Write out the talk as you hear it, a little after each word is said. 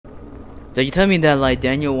So you tell me that like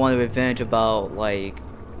Daniel wanted revenge about like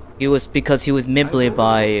he was because he was manipulated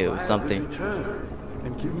by something. Return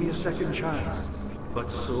and give me a second chance. But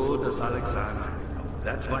so does Alexander.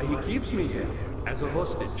 That's why he keeps me here as a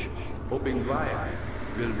hostage, hoping Vaya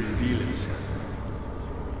will reveal himself.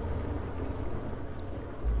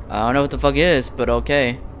 I don't know what the fuck it is, but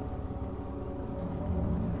okay.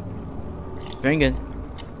 Bring it.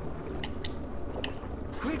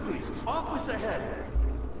 Quickly, office ahead.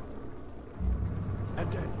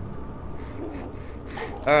 And then.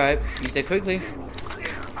 Alright, you said quickly.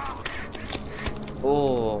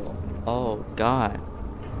 Oh, oh god.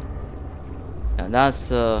 Now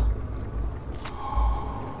that's oh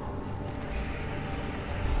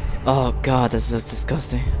god, that's just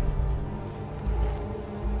disgusting.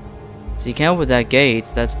 So you can't open that gate,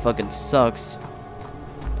 that fucking sucks.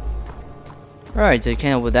 Alright, so you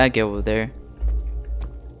can't open that gate over there.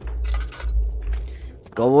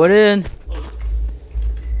 Go in.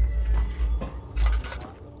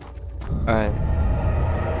 Alright.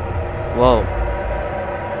 Whoa.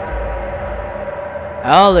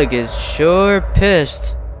 Alec is sure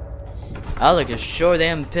pissed. Alec is sure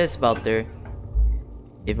damn pissed about there.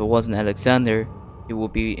 If it wasn't Alexander, he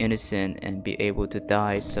would be innocent and be able to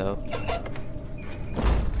die, so.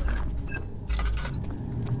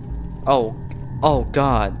 Oh. Oh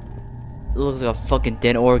god. It looks like fucking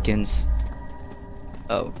dead organs.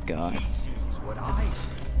 Oh god.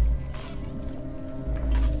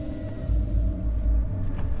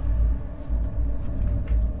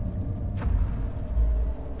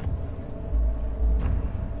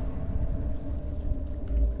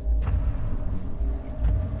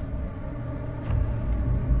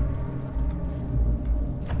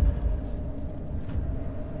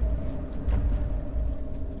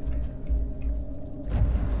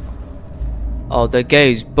 Oh, the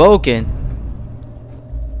gate is broken.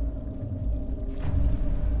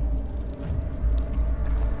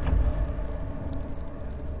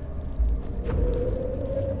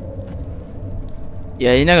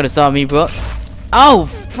 Yeah, you're not gonna stop me, bro. Oh,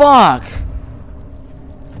 fuck!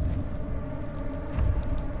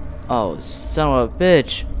 Oh, son of a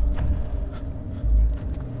bitch.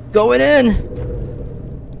 Going in!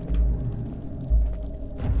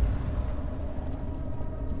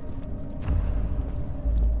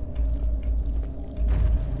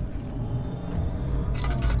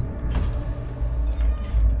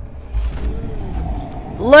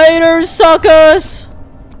 Later, suckers!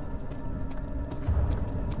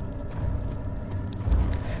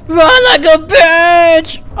 Run like a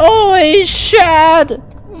bitch! Holy shit!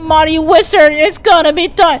 Mighty Wizard is gonna be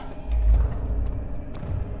done!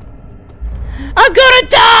 I'm gonna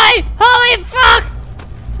die! Holy fuck!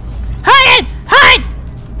 Hide it! Hide!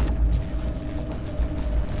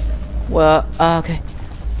 Well, okay.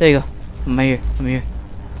 There you go. I'm here. I'm here.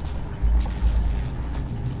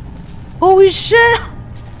 Holy shit!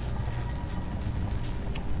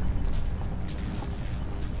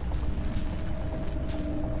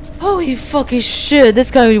 Holy fucking shit,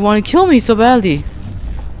 this guy wanna kill me so badly.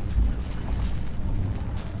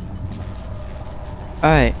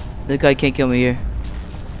 Alright, this guy can't kill me here.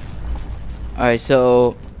 Alright,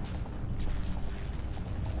 so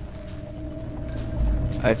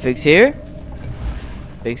alright, fix here.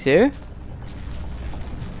 Fix here.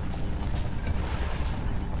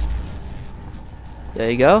 There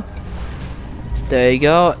you go. There you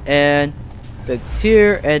go, and fix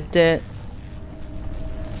here, and then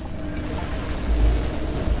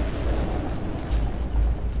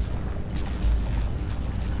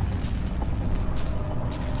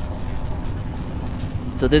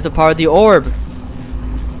so there's a part of the orb.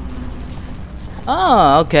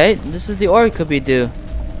 Ah, okay. This is the orb could be due.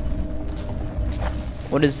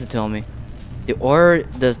 What does it tell me? The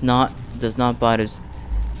orb does not bite us.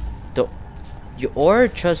 The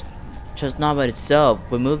orb trusts not by itself.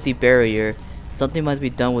 Remove the barrier. Something must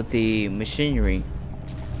be done with the machinery.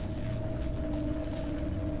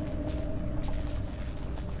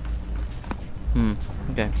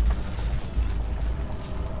 Okay.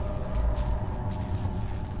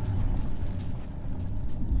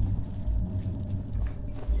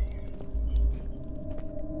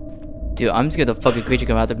 Dude, I'm scared the fucking creature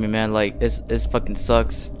come after me, man. Like, it's fucking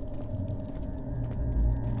sucks.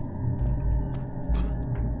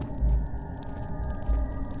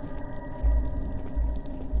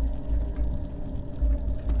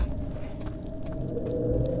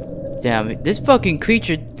 Damn, this fucking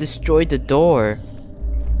creature destroyed the door.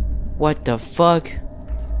 What the fuck?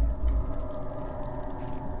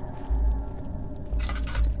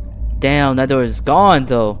 Damn, that door is gone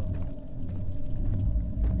though.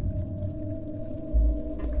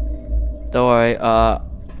 Don't worry.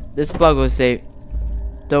 This bug was saved.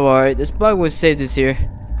 Don't worry. This bug was saved this year.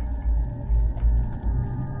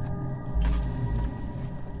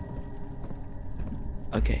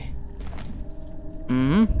 Okay.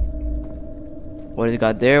 What do you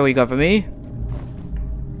got there? What you got for me?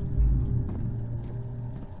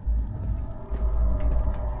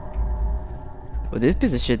 What this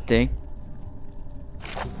piece of shit thing?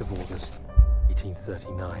 10th of August,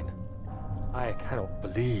 1839. I cannot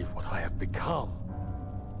believe what I have become.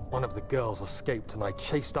 One of the girls escaped and I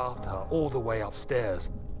chased after her all the way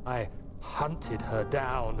upstairs. I hunted her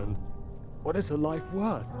down and... what is her life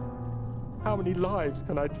worth? How many lives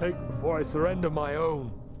can I take before I surrender my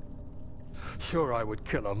own? Sure, I would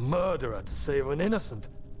kill a murderer to save an innocent.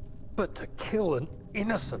 But to kill an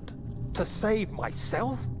innocent to save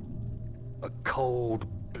myself? A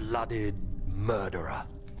cold-blooded murderer.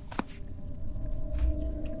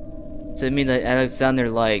 So it means that Alexander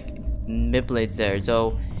like manipulates there.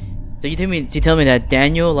 So you tell me that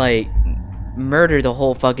Daniel like murdered the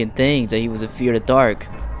whole fucking thing. That he was a fear of the dark.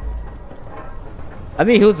 I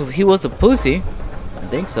mean, he was a pussy. I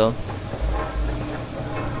think so.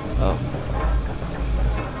 Oh.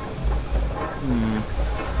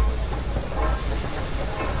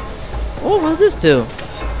 Oh, what does this do?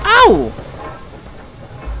 Ow!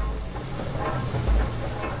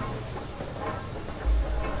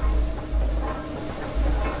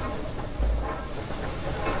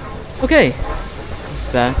 Okay. This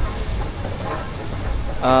is bad.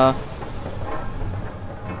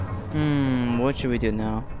 What should we do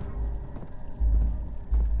now?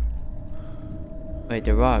 Wait,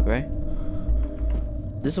 the rock, right?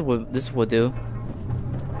 This will do.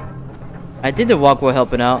 I think the rock will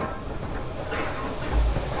help it out.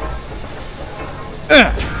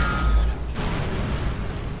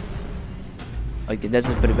 Okay, that's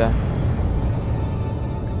pretty bad.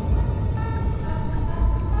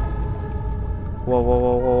 Whoa, whoa,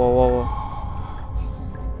 whoa, whoa, whoa, whoa.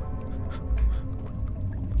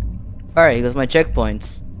 Alright, here goes my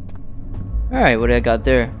checkpoints. Alright, what do I got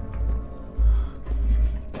there?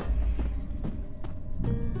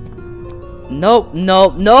 Nope,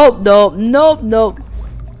 nope, nope, nope, nope, nope.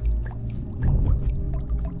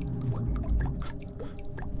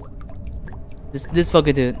 This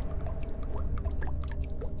fucking dude.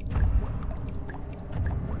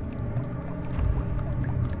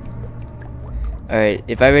 Alright,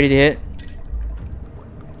 if I'm ready to hit,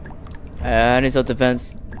 I need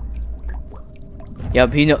self-defense.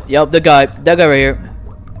 Yep, yep, that guy right here.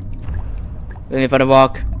 I need to find a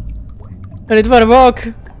rock. I need to find a rock.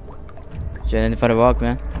 Shit, I need to find a rock,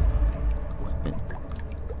 man.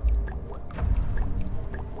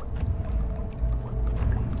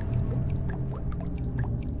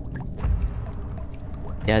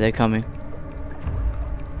 Yeah, they're coming.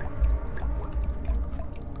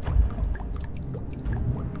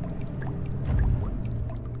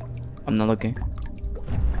 I'm not looking.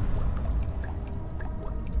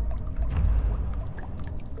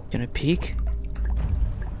 Can I peek?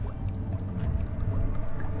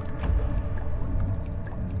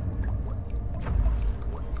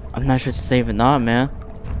 I'm not sure it's safe or not, man.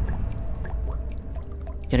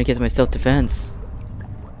 Gonna get my self-defense.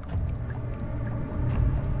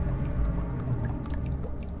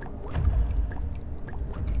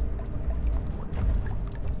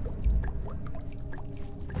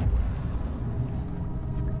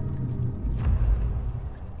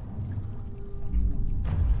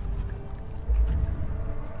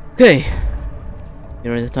 Okay.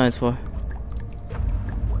 You know what the time's for?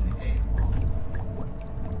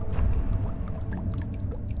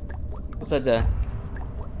 What's that there?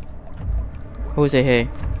 Who say hey?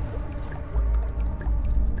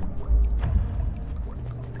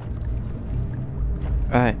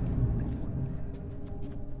 Alright.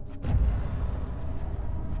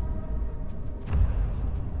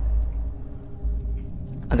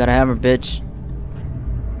 I got a hammer, bitch.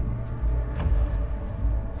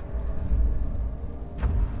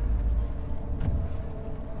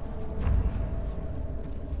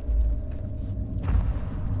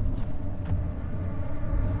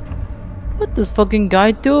 What this fucking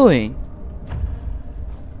guy doing?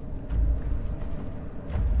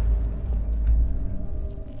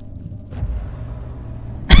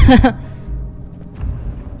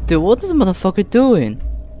 Dude, what is this motherfucker doing?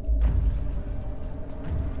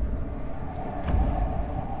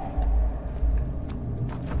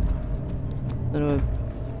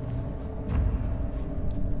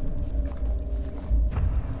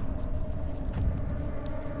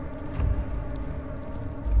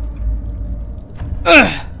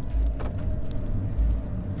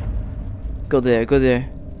 Go there, go there.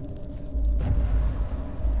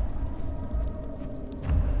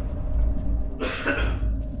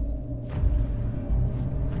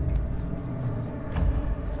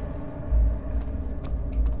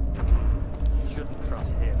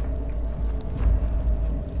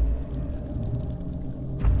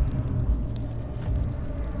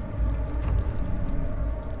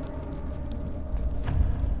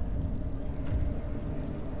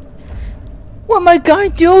 What my guy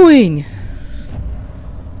doing?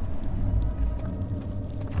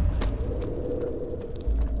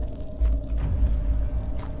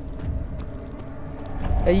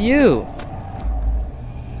 Hey you!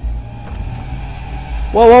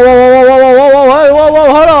 Whoa, whoa, whoa, whoa, whoa, whoa, whoa, whoa, whoa, whoa,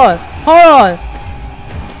 hold on! Hold on!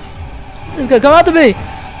 This guy come after me!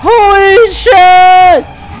 Holy shit!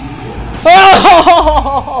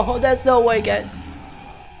 Oh! There's no way, guys.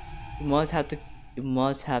 You must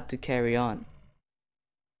have to carry on.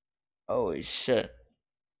 Holy shit.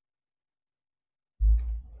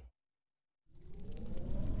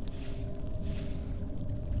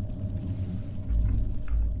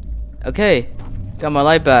 Okay, got my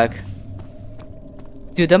light back.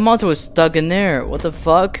 Dude, that monster was stuck in there. What the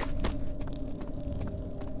fuck?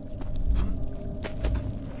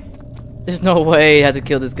 There's no way I had to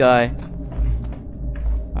kill this guy.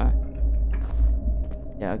 Alright.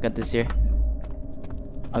 Yeah, I got this here.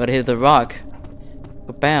 I gotta hit the rock.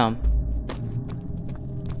 Bam.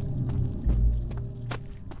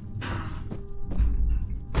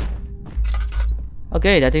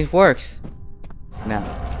 Okay, that thing works. Now,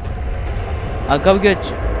 I'll come get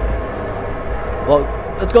you. Well,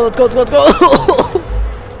 let's go, let's go, let's go, let's go!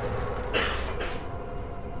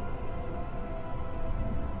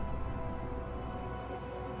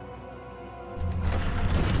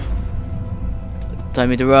 Time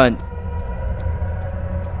me to run.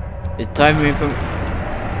 It's time me from.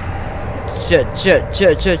 Shit.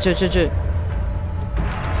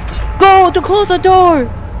 Go to close the door.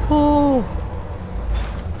 Oh.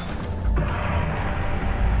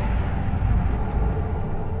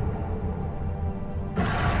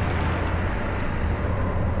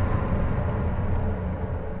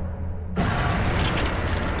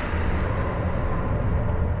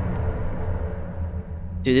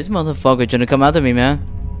 Dude, this motherfucker trying to come after me, man.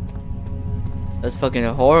 That's fucking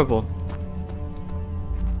horrible.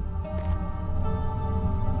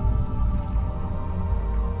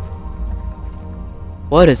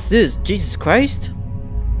 What is this? Jesus Christ?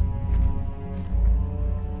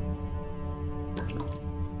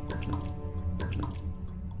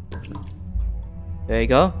 There you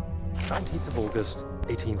go. 19th of August,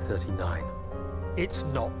 1839. It's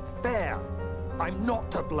not fair. I'm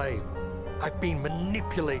not to blame. I've been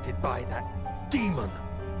manipulated by that demon.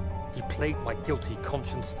 He played my guilty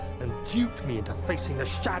conscience and duped me into facing the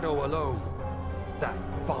shadow alone. That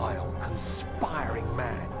vile, conspiring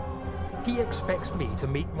man. He expects me to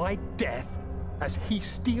meet my death as he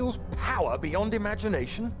steals power beyond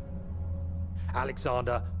imagination.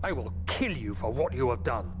 Alexander, I will kill you for what you have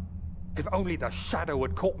done. If only the shadow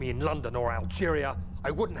had caught me in London or Algeria, I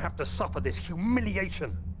wouldn't have to suffer this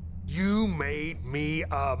humiliation. You made me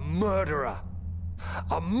a murderer,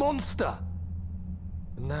 a monster.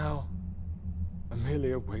 And now, I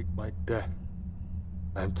merely await my death.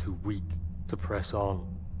 I am too weak to press on.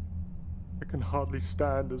 I can hardly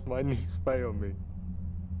stand as my knees fail me.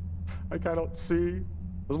 I cannot see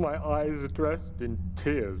as my eyes are dressed in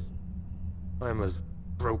tears. I am as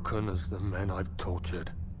broken as the men I've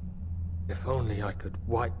tortured. If only I could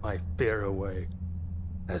wipe my fear away,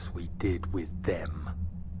 as we did with them.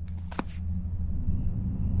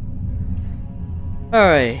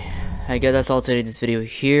 Alright, I guess that's all today this video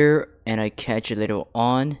here, and I catch you later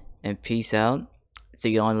on, and peace out.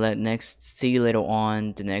 See you later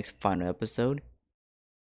on the next final episode.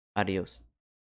 Adios.